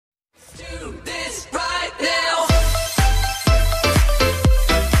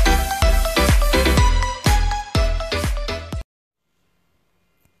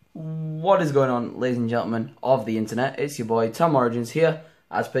What is going on, ladies and gentlemen of the internet? It's your boy Tom Origins here,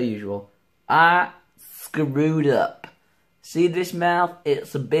 as per usual. I screwed up. See this mouth?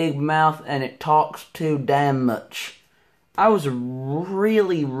 It's a big mouth and it talks too damn much. I was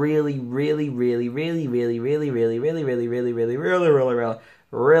really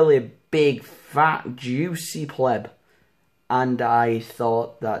big, fat, juicy pleb. And I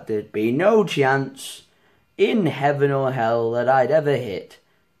thought that there'd be no chance in heaven or hell that I'd ever hit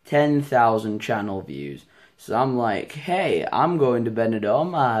 10,000 channel views. So I'm like, hey, I'm going to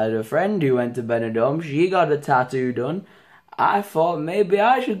Benidorm. I had a friend who went to Benidorm. She got a tattoo done. I thought maybe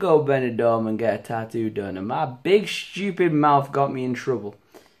I should go Benidorm and get a tattoo done. And my big stupid mouth got me in trouble.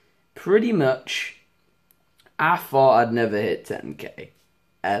 Pretty much, I thought I'd never hit 10k.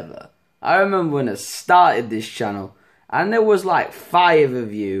 Ever. I remember when I started this channel, and there was like 5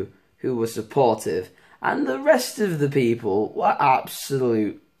 of you who were supportive, and the rest of the people were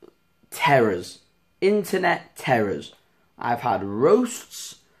absolute terrors. Internet terrors. I've had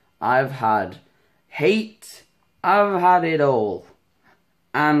roasts, I've had hate, I've had it all.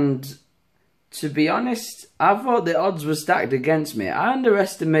 And to be honest, I thought the odds were stacked against me. I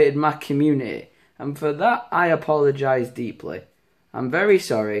underestimated my community, and for that I apologise deeply. I'm very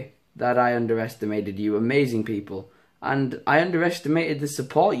sorry that I underestimated you amazing people. And I underestimated the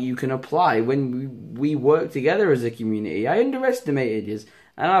support you can apply when we work together as a community. I underestimated you,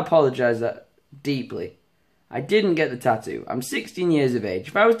 and I apologise that deeply. I didn't get the tattoo. I'm 16 years of age.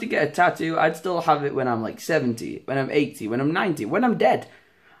 If I was to get a tattoo, I'd still have it when I'm like 70, when I'm 80, when I'm 90, when I'm dead.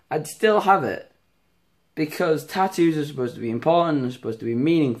 I'd still have it. Because tattoos are supposed to be important and supposed to be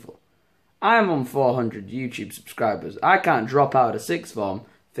meaningful. I'm on 400 YouTube subscribers. I can't drop out of 6th form.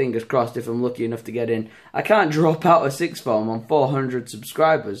 Fingers crossed if I'm lucky enough to get in. I can't drop out of 6th form on 400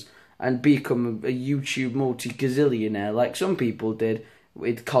 subscribers and become a YouTube multi-gazillionaire like some people did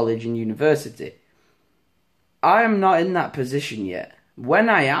with college and university. I am not in that position yet. When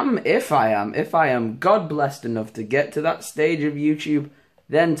I am, if I am God blessed enough to get to that stage of YouTube,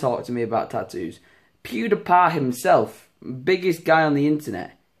 then talk to me about tattoos. PewDiePie himself, biggest guy on the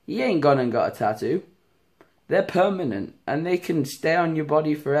internet, he ain't gone and got a tattoo. They're permanent, and they can stay on your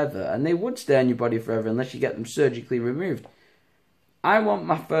body forever, and they would stay on your body forever unless you get them surgically removed. I want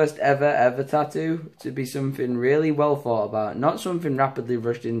my first ever tattoo to be something really well thought about, not something rapidly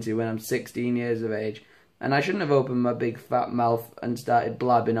rushed into when I'm 16 years of age, and I shouldn't have opened my big fat mouth and started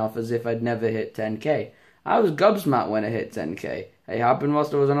blabbing off as if I'd never hit 10k. I was gobsmacked when I hit 10k. It happened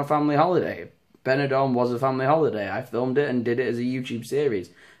whilst I was on a family holiday. Benidorm was a family holiday. I filmed it and did it as a YouTube series.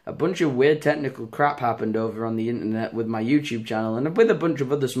 A bunch of weird technical crap happened over on the internet with my YouTube channel and with a bunch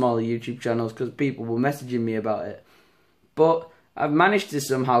of other smaller YouTube channels because people were messaging me about it. But I've managed to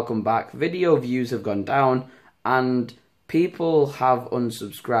somehow come back. Video views have gone down and people have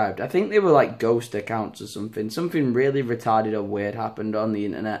unsubscribed. I think they were like ghost accounts or something. Something really retarded or weird happened on the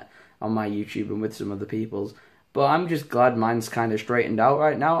internet, on my YouTube and with some other people's. But I'm just glad mine's kind of straightened out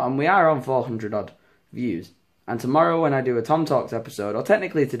right now and we are on 400 odd views. And tomorrow when I do a Tom Talks episode, or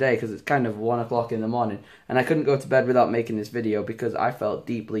technically today because it's kind of 1 o'clock in the morning, and I couldn't go to bed without making this video because I felt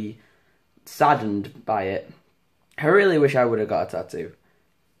deeply saddened by it. I really wish I would have got a tattoo.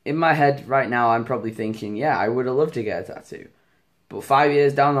 In my head right now I'm probably thinking, yeah, I would have loved to get a tattoo. But 5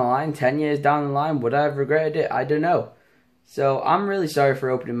 years down the line, 10 years down the line, would I have regretted it? I don't know. So I'm really sorry for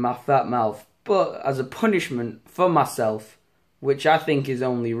opening my fat mouth. But as a punishment for myself, which I think is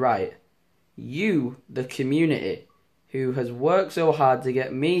only right, you, the community, who has worked so hard to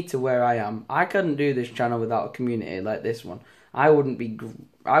get me to where I am. I couldn't do this channel without a community like this one. I wouldn't be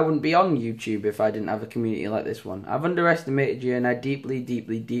on YouTube if I didn't have a community like this one. I've underestimated you and I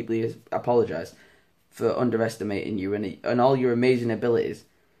deeply apologise for underestimating you and all your amazing abilities.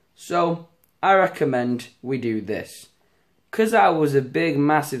 So, I recommend we do this. Because I was a big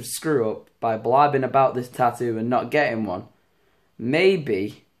massive screw up by blabbing about this tattoo and not getting one,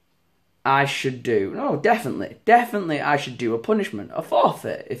 maybe I should do, no, definitely I should do a punishment, a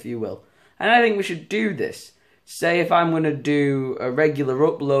forfeit, if you will. And I think we should do this. Say if I'm going to do a regular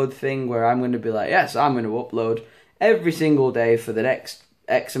upload thing where I'm going to be like, yes, I'm going to upload every single day for the next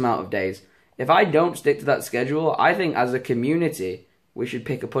X amount of days. If I don't stick to that schedule, I think as a community, we should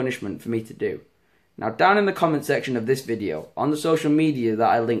pick a punishment for me to do. Now, down in the comment section of this video, on the social media that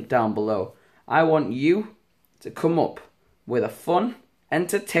I link down below, I want you to come up with a fun,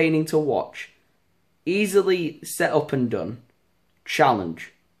 entertaining to watch, easily set up and done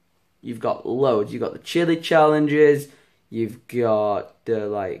challenge. You've got loads. You've got the chili challenges. You've got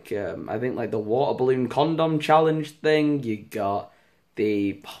the I think like the water balloon condom challenge thing. You got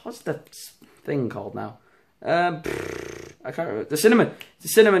the, what's the thing called now? I can't remember. The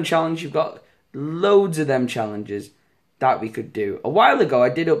cinnamon challenge. You've got loads of them challenges that we could do. A while ago, I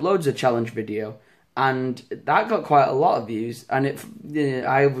did upload a challenge video, and that got quite a lot of views. And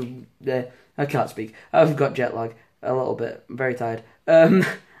I can't speak. I've got jet lag a little bit. I'm very tired.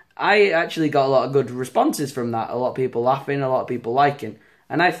 I actually got a lot of good responses from that. A lot of people laughing, a lot of people liking.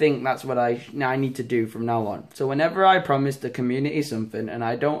 And I think that's what I need to do from now on. So whenever I promise the community something and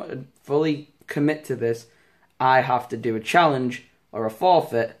I don't fully commit to this, I have to do a challenge or a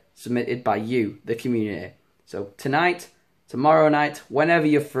forfeit submitted by you, the community. So tonight, tomorrow night, whenever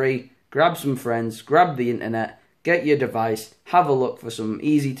you're free, grab some friends, grab the internet, get your device, have a look for some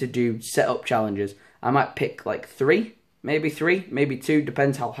easy to do setup challenges. I might pick like three, maybe two,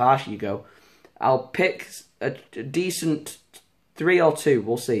 depends how harsh you go. I'll pick a decent 3 or 2,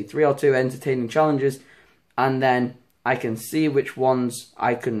 we'll see, 3 or 2 entertaining challenges, and then I can see which ones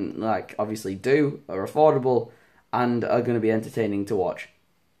I can, like, obviously do, are affordable, and are going to be entertaining to watch.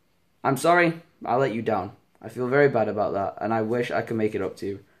 I'm sorry, I let you down. I feel very bad about that, and I wish I could make it up to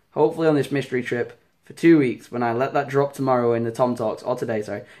you. Hopefully on this mystery trip for 2 weeks, when I let that drop tomorrow in the Tom Talks, or today,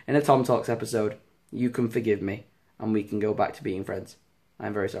 sorry, in the Tom Talks episode, you can forgive me, and we can go back to being friends.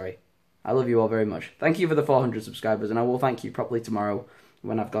 I'm very sorry. I love you all very much. Thank you for the 400 subscribers, and I will thank you properly tomorrow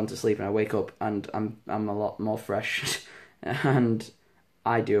when I've gone to sleep and I wake up and I'm a lot more fresh. And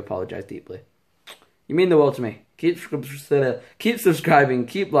I do apologise deeply. You mean the world to me. Keep subscribing,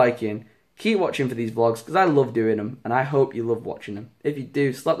 keep liking, keep watching for these vlogs, because I love doing them, and I hope you love watching them. If you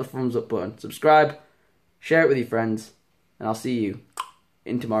do, slap the thumbs up button, subscribe, share it with your friends, and I'll see you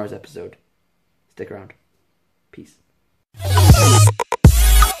in tomorrow's episode. Stick around. Peace.